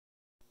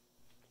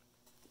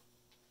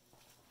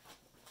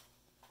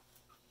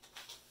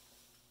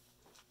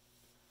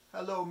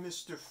Hello,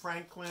 Mr.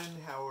 Franklin.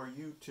 How are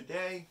you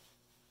today?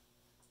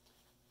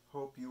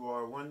 Hope you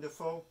are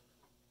wonderful.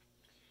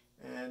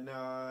 And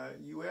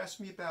you asked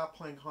me about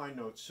playing high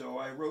notes, so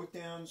I wrote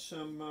down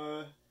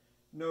some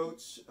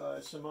notes,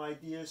 some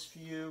ideas for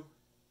you,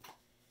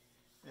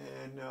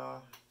 and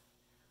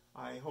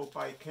I hope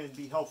I can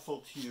be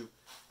helpful to you.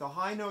 The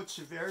high notes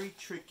are very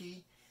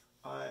tricky.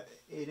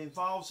 It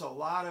involves a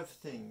lot of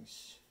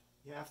things.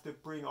 You have to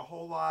bring a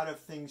whole lot of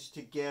things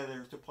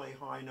together to play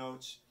high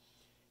notes.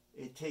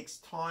 It takes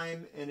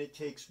time and it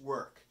takes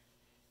work.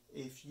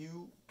 If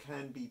you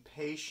can be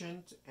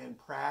patient and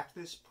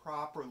practice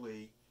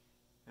properly,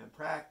 and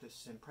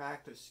practice and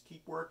practice,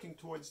 keep working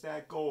towards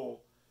that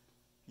goal,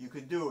 you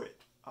can do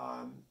it.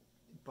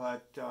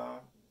 But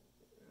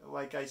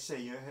like I say,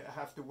 you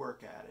have to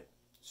work at it.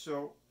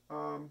 So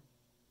I'm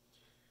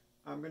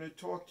going to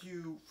talk to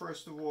you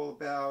first of all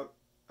about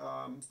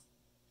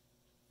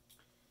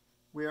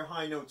where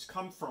high notes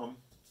come from,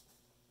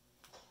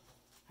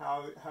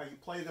 how you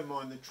play them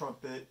on the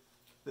trumpet,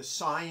 the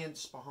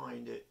science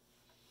behind it.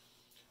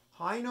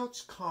 High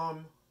notes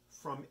come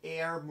from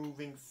air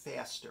moving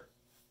faster,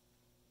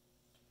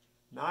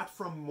 not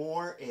from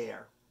more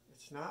air.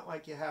 It's not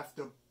like you have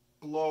to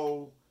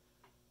blow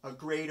a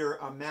greater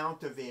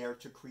amount of air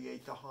to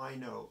create the high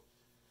note.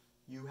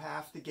 You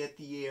have to get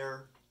the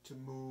air to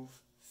move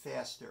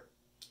faster.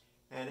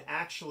 And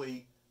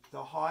actually,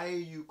 the higher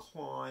you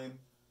climb,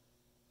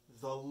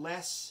 the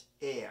less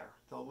air,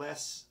 the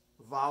less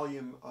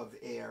volume of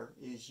air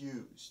is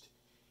used.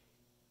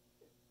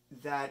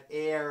 That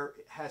air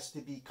has to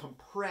be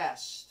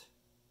compressed,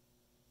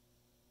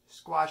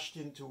 squashed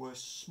into a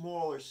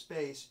smaller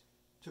space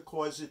to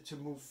cause it to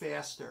move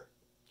faster.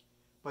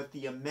 But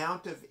the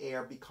amount of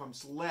air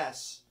becomes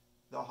less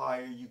the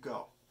higher you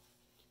go.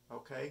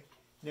 Okay?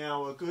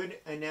 Now, a good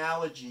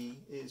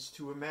analogy is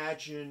to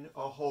imagine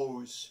a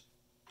hose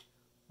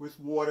with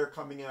water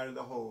coming out of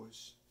the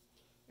hose.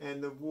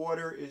 And the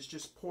water is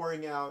just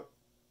pouring out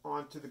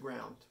onto the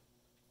ground.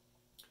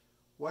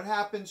 What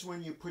happens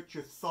when you put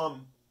your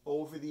thumb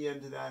over the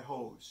end of that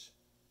hose?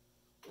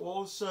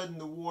 All of a sudden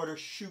the water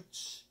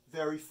shoots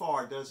very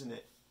far, doesn't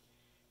it?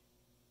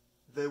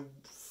 The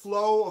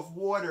flow of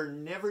water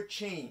never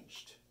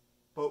changed,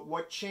 but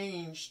what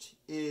changed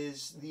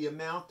is the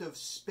amount of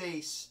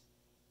space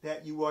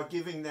that you are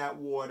giving that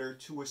water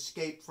to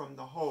escape from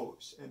the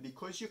hose. And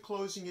because you're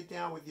closing it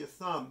down with your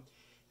thumb,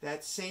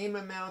 that same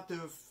amount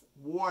of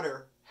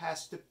water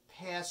has to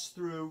pass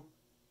through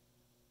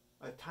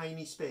a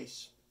tiny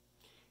space.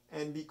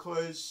 And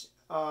because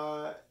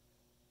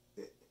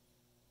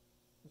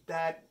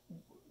that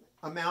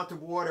amount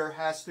of water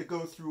has to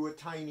go through a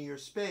tinier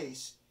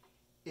space,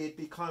 it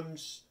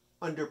becomes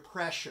under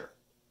pressure.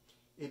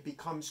 It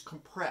becomes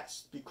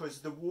compressed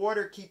because the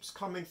water keeps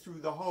coming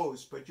through the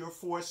hose, but you're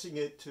forcing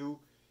it to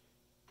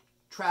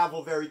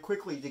travel very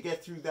quickly to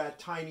get through that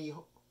tiny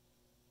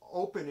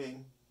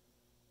opening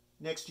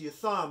next to your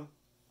thumb,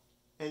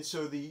 and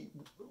so the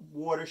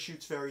water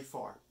shoots very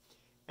far.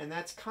 And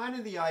that's kind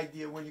of the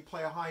idea when you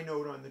play a high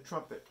note on the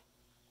trumpet.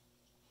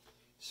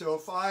 So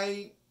if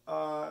I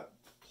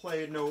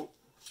play a note,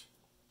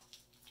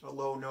 a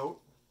low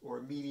note or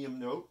a medium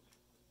note,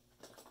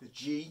 the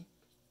G,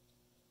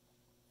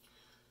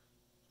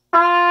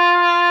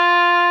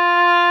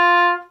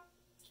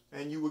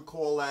 and you would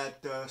call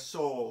that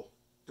sol,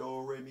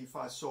 do, re, mi,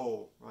 fa,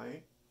 sol,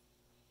 right?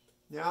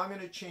 Now I'm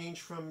going to change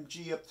from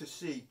G up to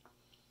C.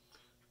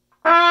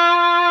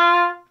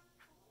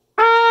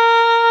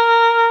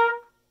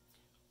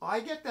 I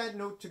get that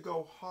note to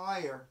go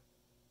higher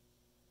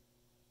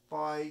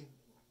by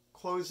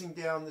closing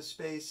down the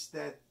space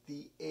that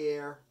the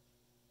air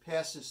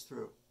passes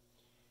through.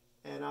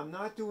 And I'm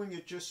not doing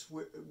it just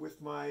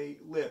with my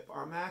lip.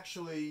 I'm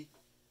actually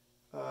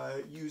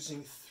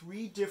using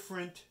 3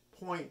 different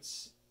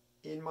points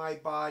in my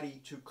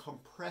body to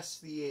compress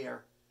the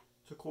air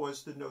to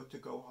cause the note to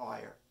go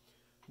higher.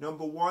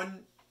 Number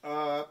 1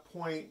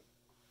 point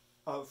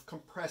of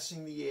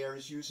compressing the air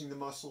is using the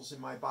muscles in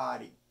my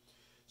body.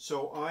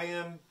 So I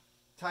am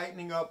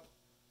tightening up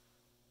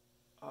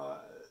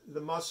the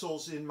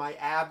muscles in my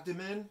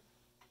abdomen,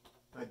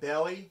 my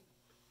belly,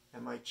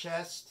 and my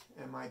chest,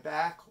 and my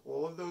back.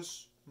 All of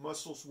those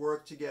muscles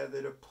work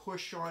together to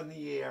push on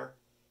the air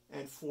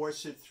and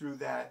force it through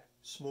that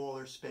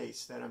smaller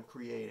space that I'm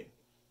creating.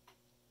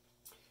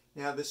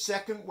 Now, the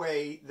second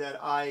way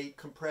that I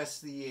compress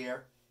the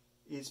air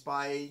is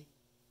by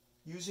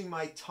using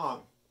my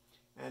tongue,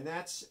 and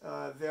that's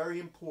very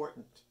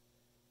important.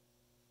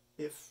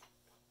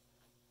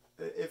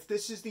 If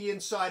this is the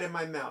inside of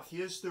my mouth,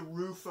 here's the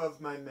roof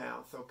of my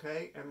mouth,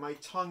 okay, and my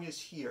tongue is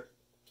here.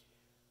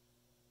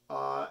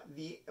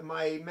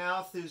 My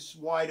mouth is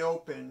wide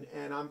open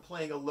and I'm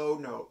playing a low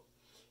note.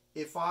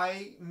 If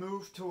I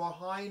move to a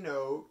high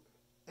note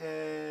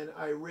and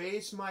I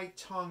raise my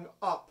tongue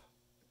up,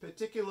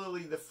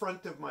 particularly the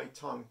front of my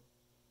tongue,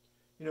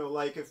 you know,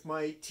 like if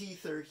my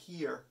teeth are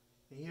here,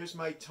 and here's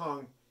my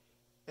tongue,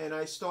 and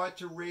I start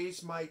to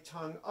raise my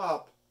tongue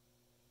up,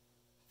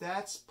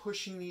 that's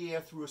pushing the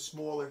air through a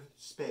smaller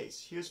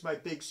space. Here's my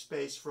big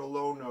space for a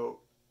low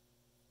note,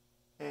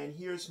 and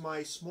here's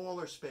my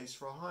smaller space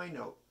for a high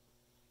note.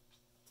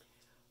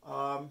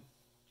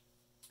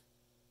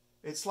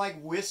 It's like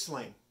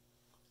whistling.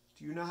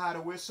 Do you know how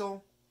to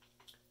whistle?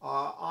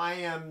 I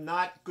am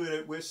not good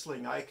at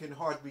whistling. I can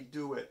hardly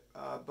do it,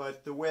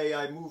 but the way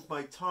I move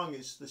my tongue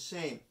is the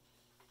same.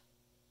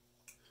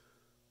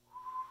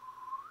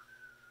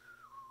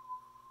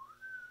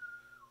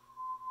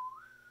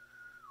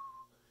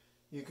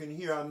 You can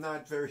hear I'm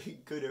not very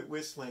good at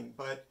whistling,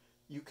 but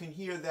you can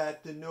hear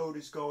that the note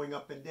is going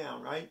up and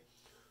down, right?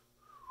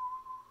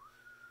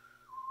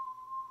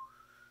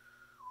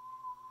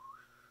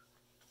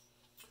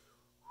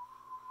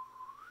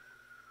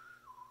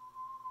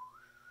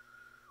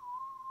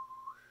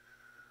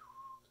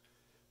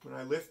 When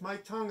I lift my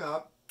tongue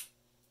up,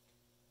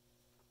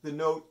 the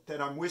note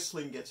that I'm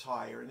whistling gets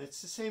higher. And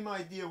it's the same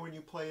idea when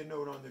you play a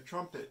note on the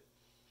trumpet.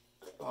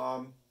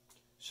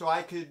 So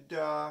I could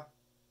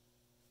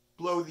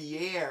blow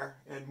the air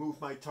and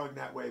move my tongue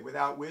that way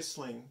without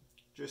whistling.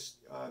 Just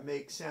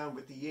make sound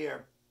with the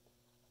air.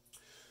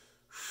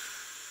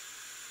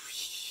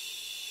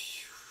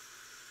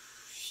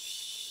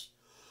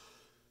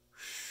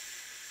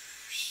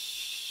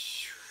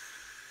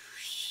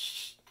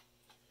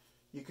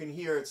 You can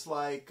hear it's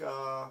like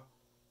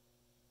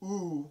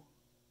ooh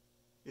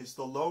is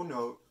the low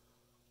note.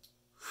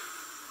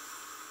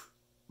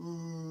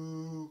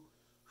 Ooh.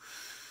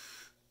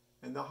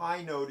 And the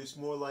high note is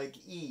more like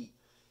E.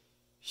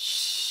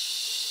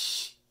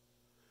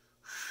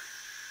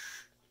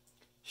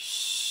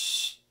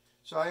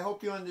 So I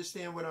hope you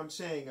understand what I'm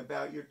saying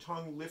about your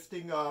tongue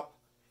lifting up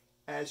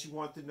as you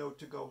want the note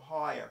to go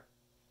higher.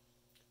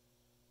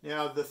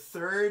 Now the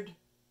third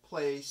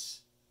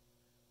place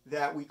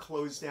that we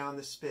close down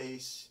the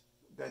space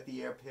that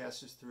the air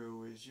passes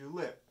through is your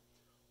lip.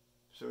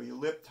 So your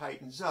lip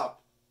tightens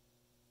up.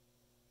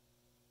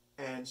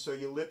 And so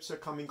your lips are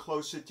coming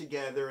closer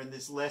together and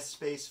there's less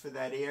space for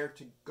that air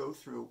to go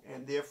through.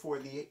 And therefore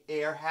the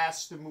air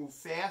has to move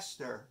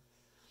faster.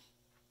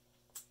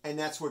 And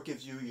that's what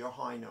gives you your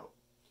high note.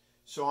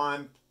 So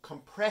I'm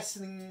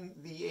compressing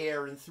the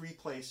air in three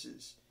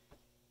places.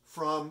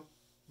 From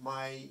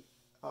my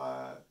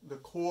the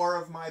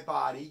core of my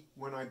body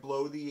when I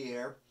blow the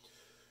air.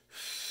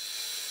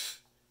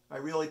 I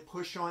really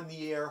push on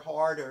the air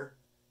harder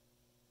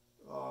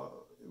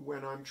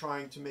when I'm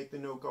trying to make the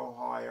note go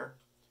higher.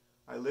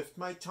 I lift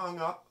my tongue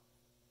up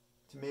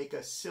to make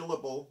a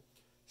syllable,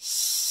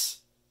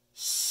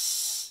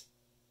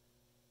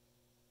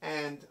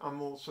 and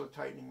I'm also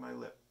tightening my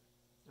lip.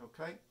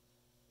 Okay?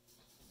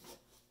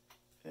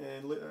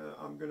 And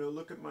I'm going to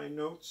look at my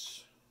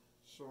notes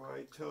so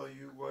I tell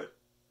you what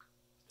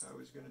I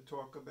was going to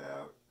talk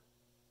about.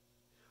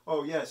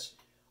 Oh, yes.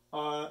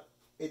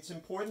 It's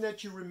important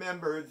that you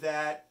remember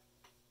that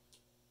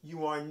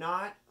you are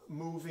not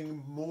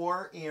moving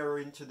more air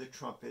into the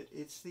trumpet.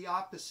 It's the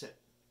opposite.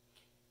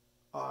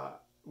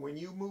 When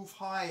you move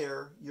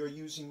higher, you're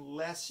using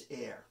less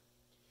air.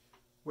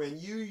 When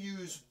you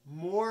use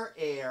more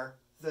air,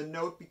 the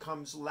note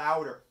becomes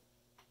louder.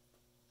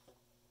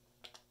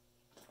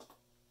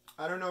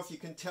 I don't know if you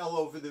can tell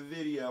over the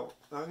video.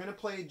 I'm going to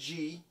play a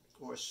G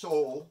or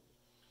sol.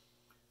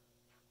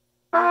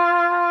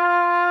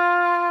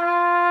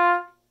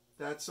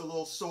 That's a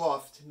little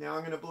soft. Now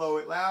I'm going to blow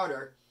it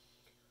louder.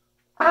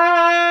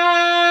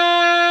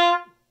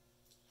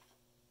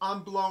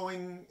 I'm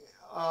blowing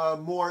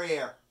more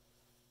air.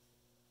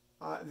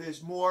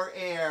 There's more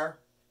air,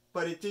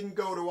 but it didn't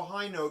go to a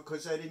high note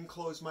because I didn't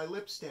close my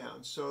lips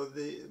down. So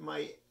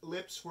my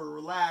lips were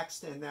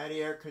relaxed and that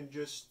air can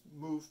just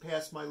move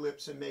past my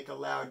lips and make a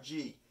loud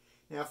G.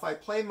 Now if I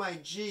play my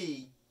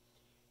G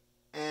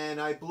and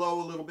I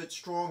blow a little bit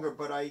stronger,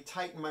 but I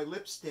tighten my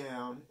lips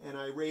down and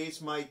I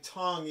raise my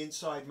tongue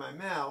inside my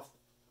mouth,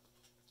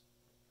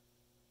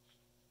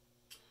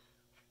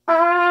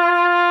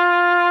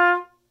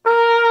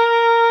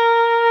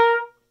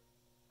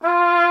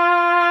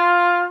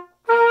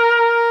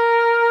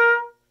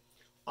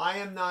 I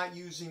am not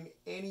using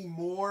any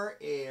more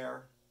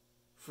air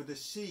for the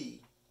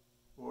C,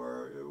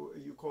 or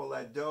you call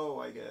that do,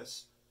 I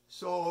guess.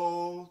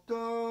 Sol,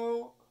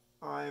 do.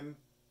 I'm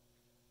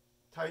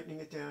tightening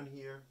it down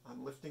here.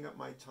 I'm lifting up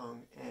my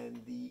tongue,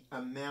 and the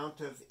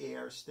amount of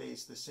air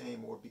stays the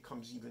same or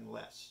becomes even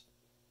less.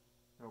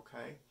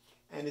 Okay?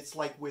 And it's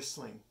like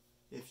whistling.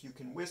 If you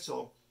can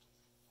whistle,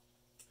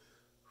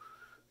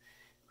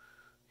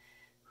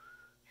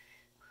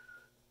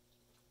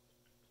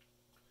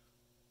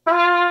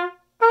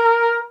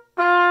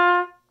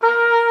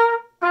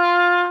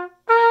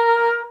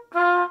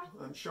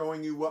 I'm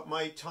showing you what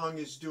my tongue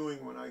is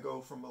doing when I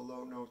go from a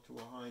low note to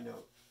a high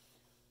note.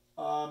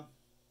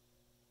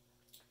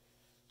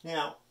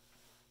 Now,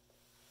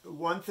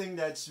 one thing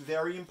that's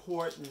very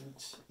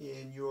important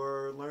in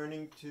your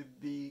learning to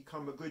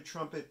become a good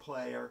trumpet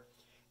player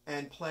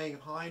and playing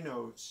high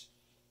notes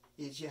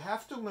is you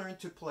have to learn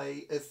to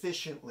play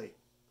efficiently.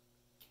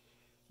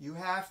 You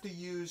have to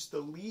use the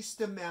least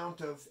amount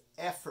of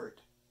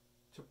effort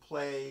to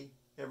play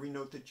every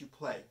note that you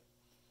play.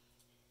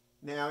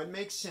 Now it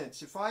makes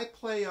sense. If I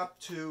play up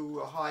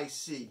to a high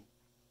C,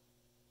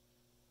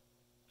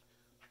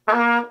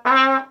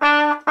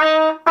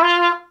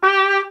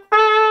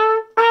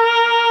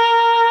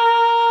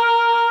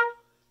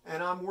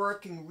 and I'm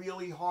working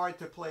really hard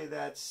to play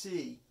that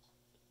C,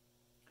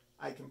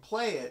 I can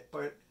play it,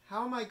 but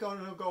how am I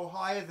going to go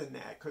higher than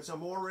that? Because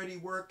I'm already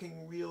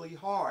working really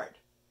hard.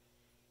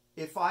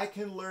 If I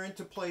can learn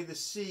to play the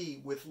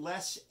C with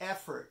less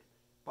effort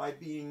by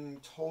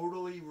being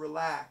totally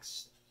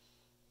relaxed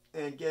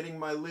and getting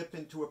my lip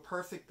into a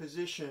perfect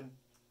position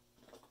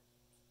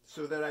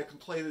so that I can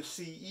play the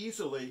C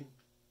easily,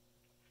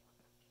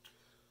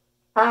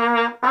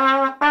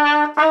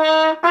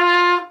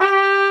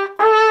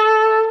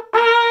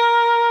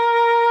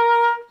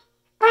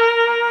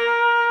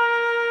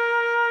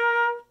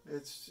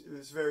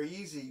 it's very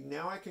easy.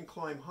 Now I can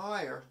climb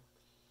higher.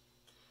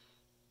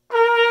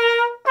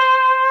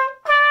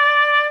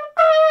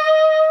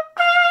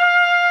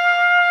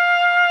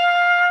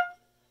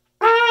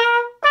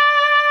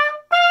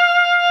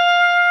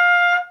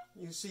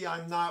 You see,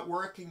 I'm not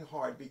working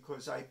hard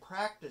because I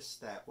practice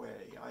that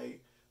way.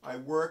 I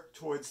work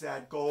towards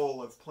that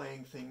goal of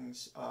playing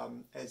things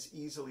as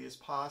easily as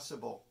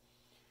possible.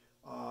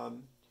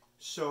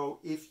 So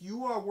if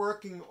you are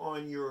working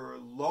on your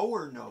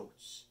lower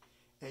notes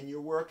and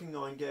you're working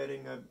on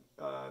getting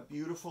a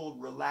beautiful,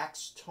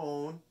 relaxed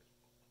tone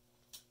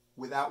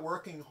without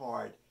working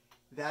hard,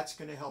 that's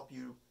going to help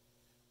you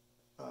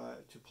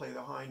to play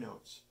the high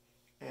notes.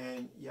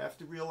 And you have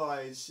to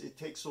realize it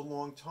takes a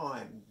long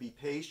time. Be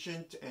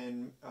patient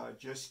and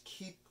just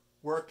keep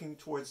working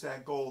towards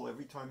that goal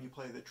every time you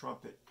play the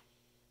trumpet.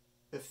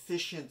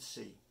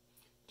 Efficiency,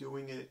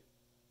 doing it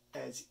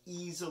as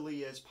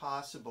easily as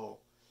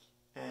possible,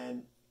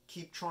 and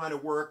keep trying to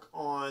work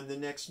on the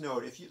next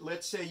note. If you,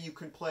 let's say you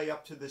can play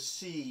up to the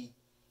C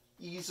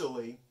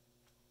easily,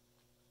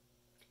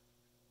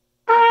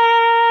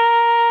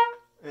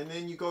 and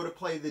then you go to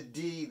play the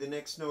D, the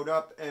next note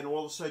up, and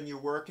all of a sudden you're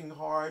working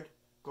hard,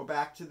 go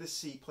back to the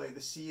C, play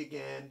the C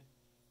again,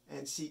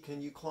 and see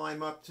can you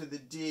climb up to the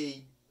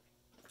D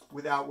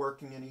without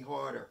working any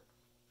harder.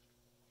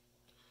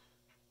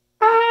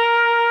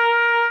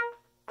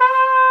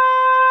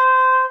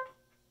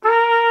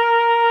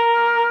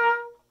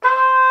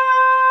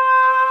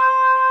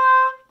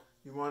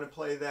 You want to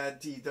play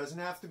that D. It doesn't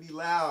have to be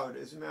loud.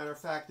 As a matter of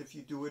fact, if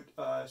you do it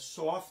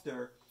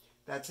softer,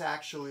 that's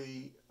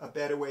actually a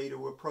better way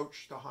to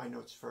approach the high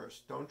notes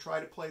first. Don't try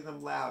to play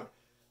them loud.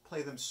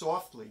 Play them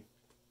softly.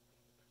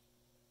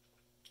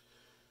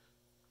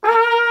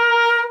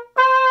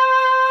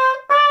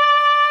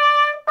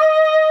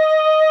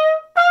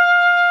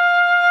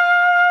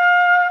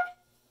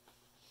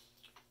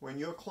 When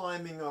you're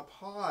climbing up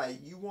high,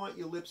 you want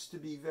your lips to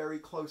be very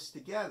close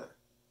together.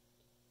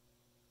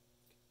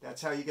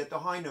 That's how you get the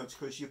high notes,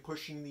 because you're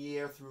pushing the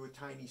air through a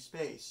tiny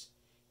space.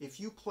 If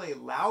you play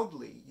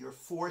loudly, you're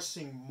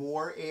forcing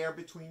more air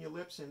between your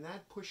lips, and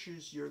that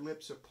pushes your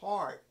lips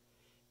apart.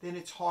 Then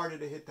it's harder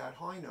to hit that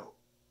high note.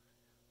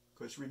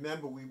 Because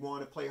remember, we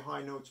want to play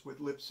high notes with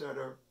lips that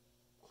are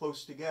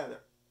close together.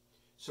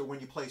 So when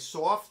you play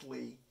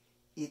softly,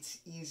 it's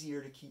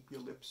easier to keep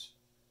your lips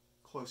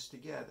close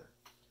together.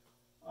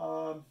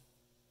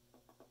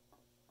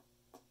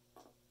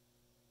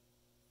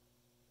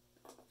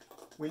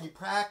 When you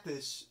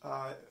practice,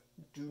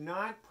 do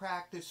not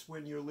practice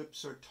when your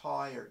lips are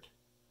tired.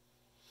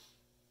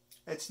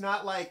 It's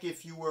not like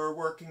if you were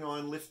working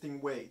on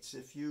lifting weights.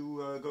 If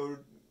you go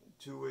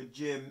to a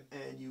gym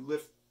and you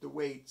lift the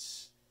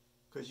weights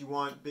because you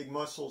want big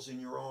muscles in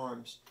your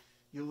arms,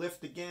 you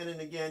lift again and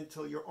again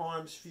till your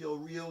arms feel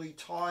really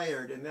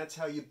tired, and that's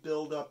how you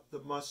build up the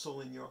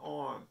muscle in your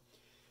arm.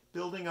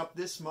 Building up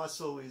this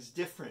muscle is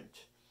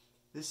different.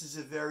 This is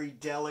a very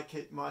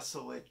delicate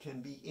muscle. It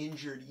can be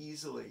injured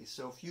easily.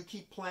 So if you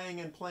keep playing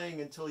and playing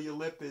until your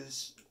lip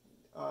is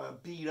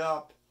beat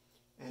up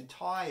and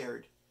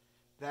tired,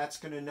 that's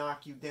going to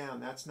knock you down.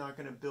 That's not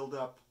going to build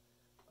up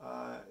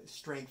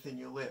strength in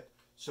your lip.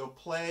 So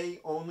play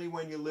only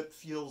when your lip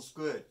feels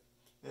good.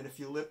 And if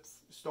your lip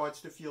starts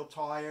to feel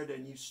tired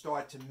and you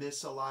start to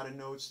miss a lot of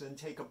notes, then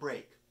take a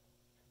break.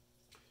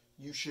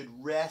 You should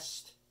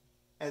rest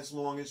as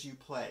long as you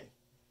play.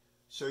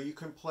 So you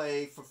can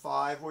play for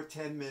 5 or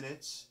 10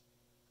 minutes,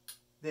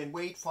 then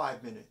wait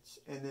 5 minutes,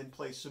 and then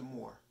play some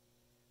more.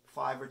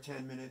 5 or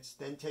 10 minutes,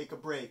 then take a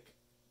break.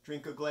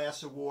 Drink a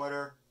glass of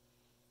water,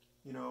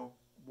 you know,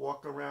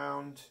 walk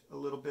around a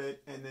little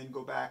bit, and then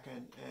go back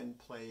and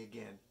play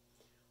again.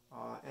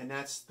 And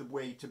that's the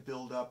way to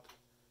build up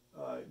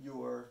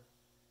your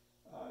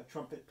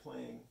trumpet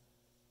playing.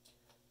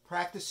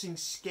 Practicing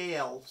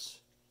scales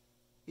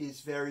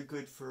is very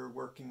good for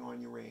working on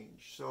your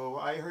range. So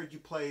I heard you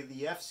play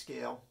the F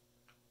scale.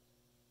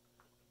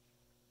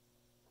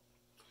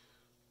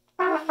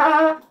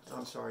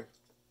 I'm sorry.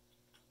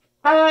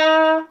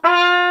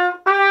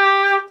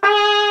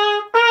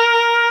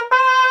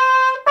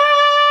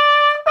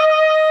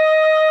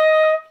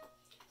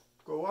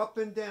 Go up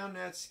and down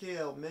that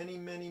scale many,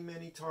 many,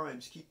 many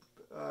times. Keep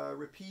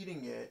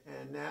repeating it,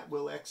 and that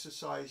will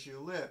exercise your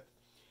lip.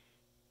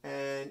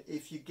 And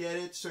if you get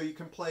it so you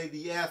can play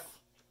the F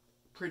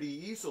pretty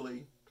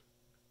easily,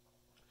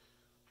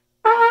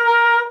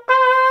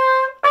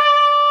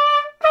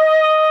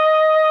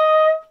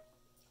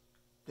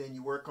 then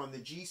you work on the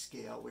G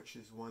scale, which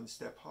is one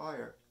step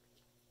higher.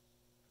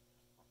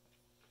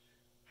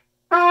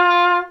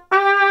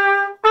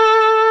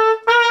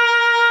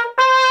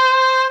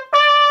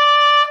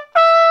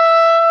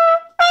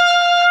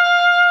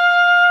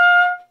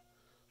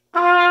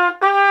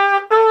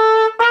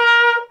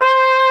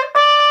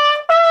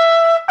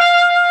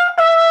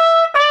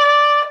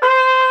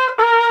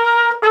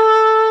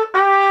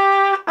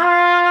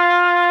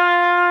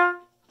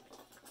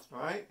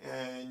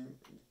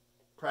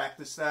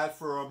 Practice that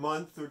for a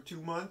month or 2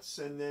 months,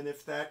 and then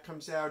if that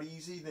comes out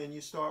easy, then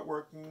you start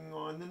working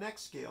on the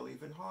next scale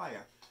even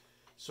higher.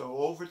 So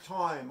over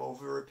time,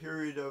 over a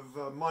period of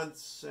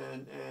months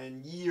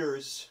and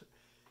years,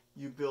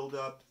 you build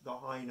up the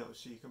high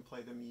notes so you can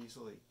play them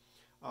easily.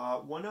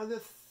 One other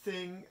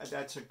thing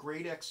that's a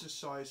great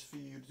exercise for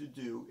you to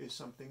do is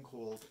something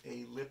called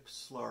a lip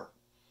slur.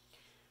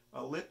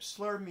 A lip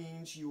slur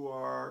means you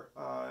are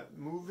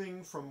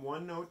moving from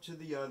one note to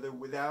the other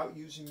without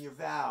using your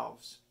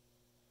valves.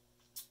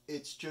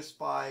 It's just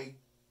by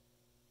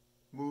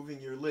moving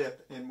your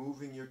lip and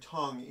moving your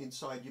tongue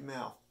inside your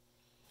mouth.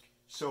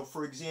 So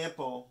for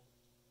example,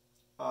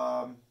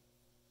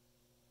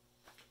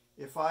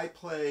 if I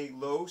play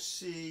low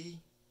C,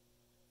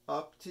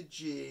 up to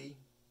G,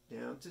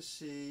 down to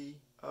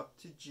C, up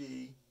to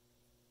G,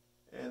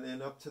 and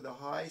then up to the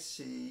high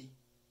C,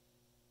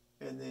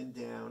 and then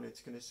down,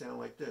 it's going to sound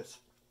like this.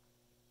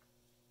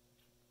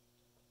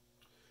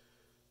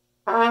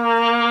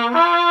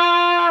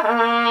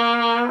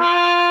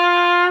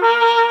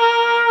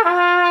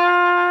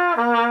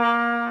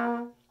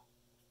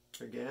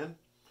 Again.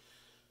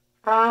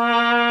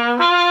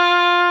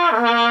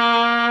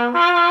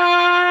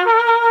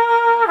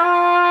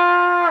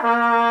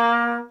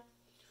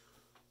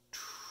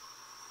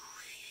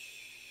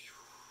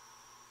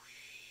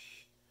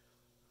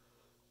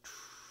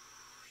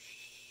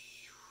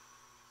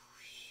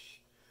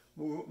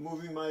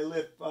 Moving my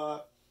lip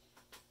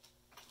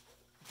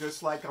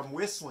just like I'm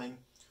whistling.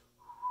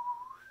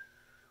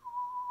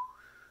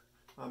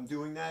 I'm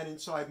doing that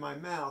inside my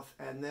mouth,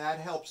 and that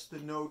helps the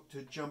note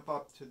to jump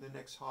up to the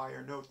next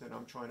higher note that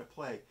I'm trying to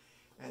play.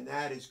 And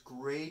that is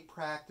great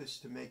practice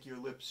to make your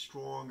lips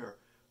stronger.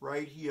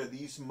 Right here,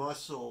 these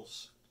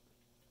muscles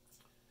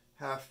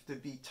have to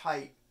be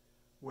tight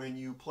when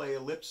you play a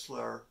lip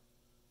slur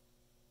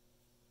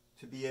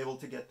to be able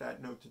to get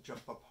that note to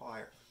jump up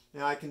higher.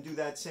 Now I can do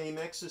that same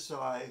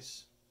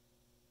exercise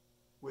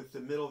with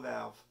the middle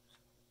valve.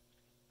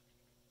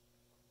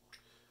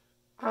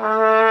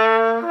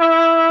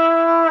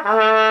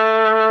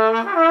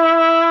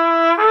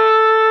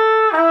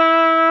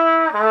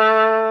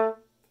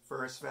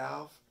 First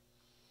valve.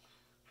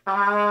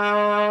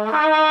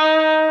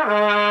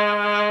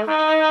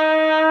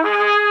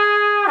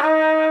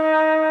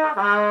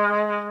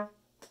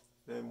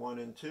 Then 1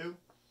 and 2.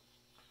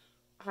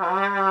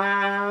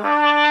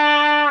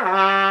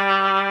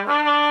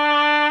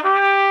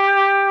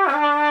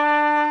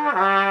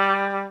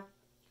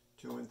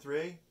 Two and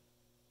 3.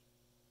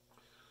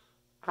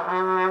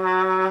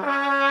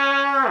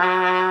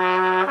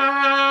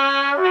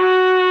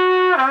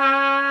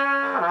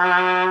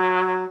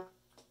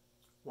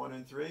 One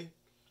and 3.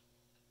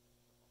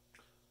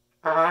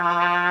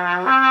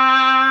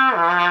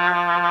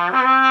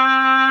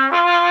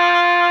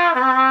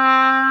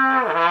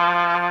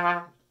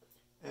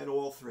 And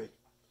all 3.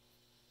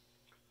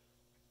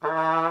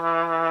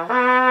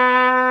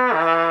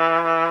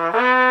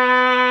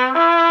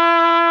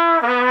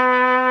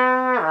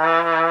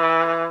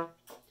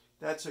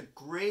 That's a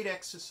great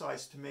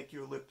exercise to make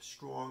your lip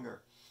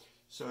stronger.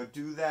 So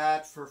do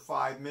that for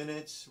 5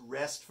 minutes,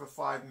 rest for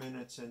 5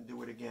 minutes, and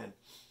do it again.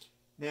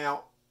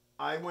 Now,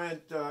 I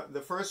went,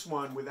 the first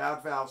one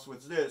without valves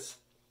was this.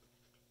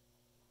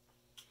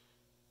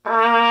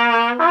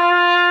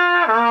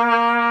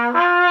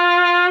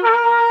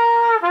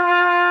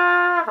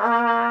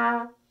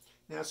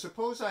 Now,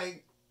 suppose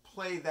I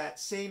play that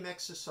same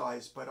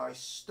exercise, but I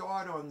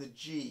start on the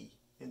G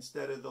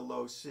instead of the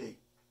low C.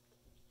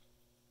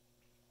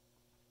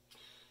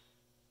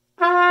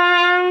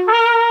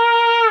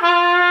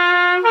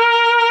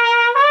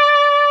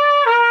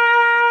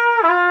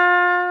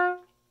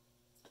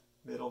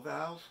 Middle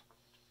valve.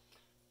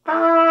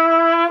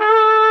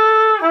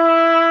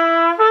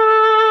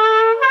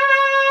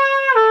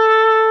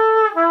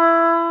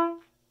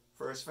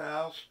 First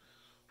valve.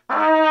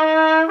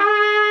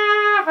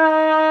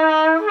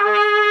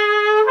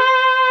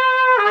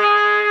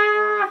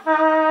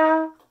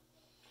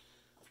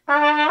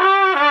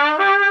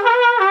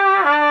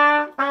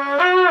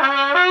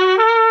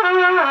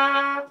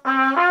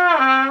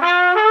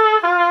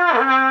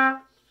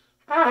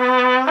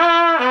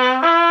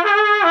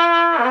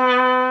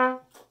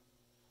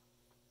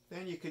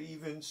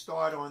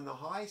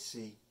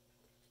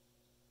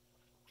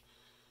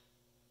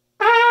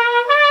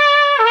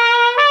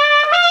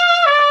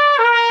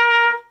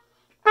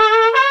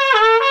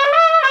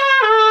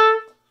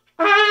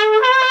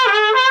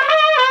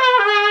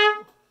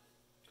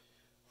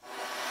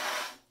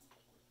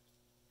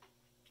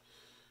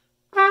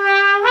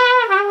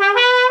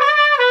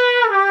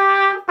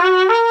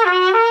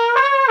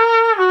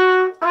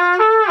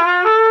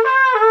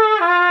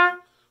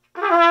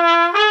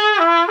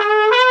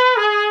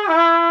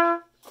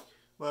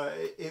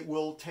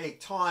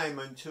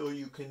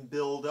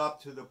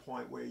 up to the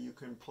point where you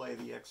can play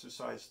the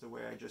exercise the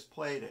way I just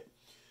played it.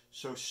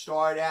 So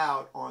start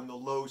out on the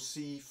low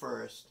C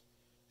first,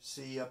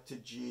 C up to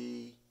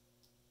G,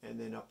 and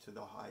then up to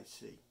the high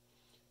C.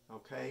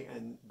 Okay,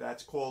 and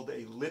that's called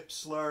a lip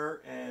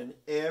slur, and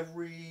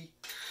every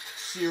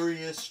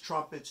serious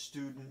trumpet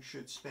student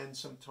should spend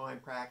some time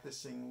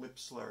practicing lip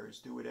slurs.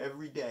 Do it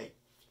every day.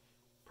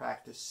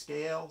 Practice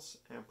scales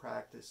and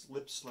practice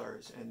lip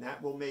slurs, and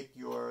that will make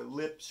your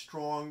lips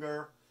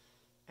stronger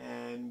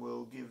and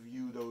will give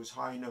you those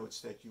high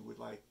notes that you would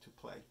like to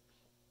play.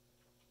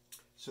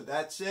 So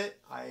that's it.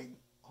 I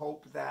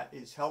hope that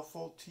is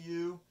helpful to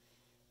you,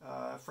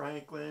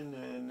 Franklin,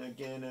 and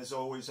again, as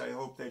always, I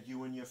hope that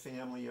you and your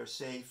family are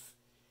safe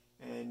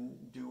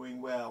and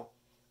doing well.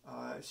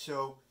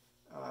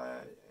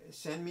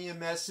 Send me a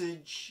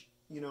message,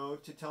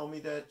 to tell me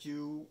that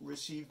you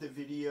received the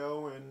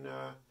video, and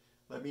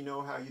let me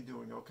know how you're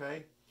doing,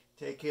 okay?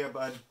 Take care,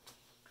 bud.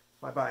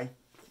 Bye-bye.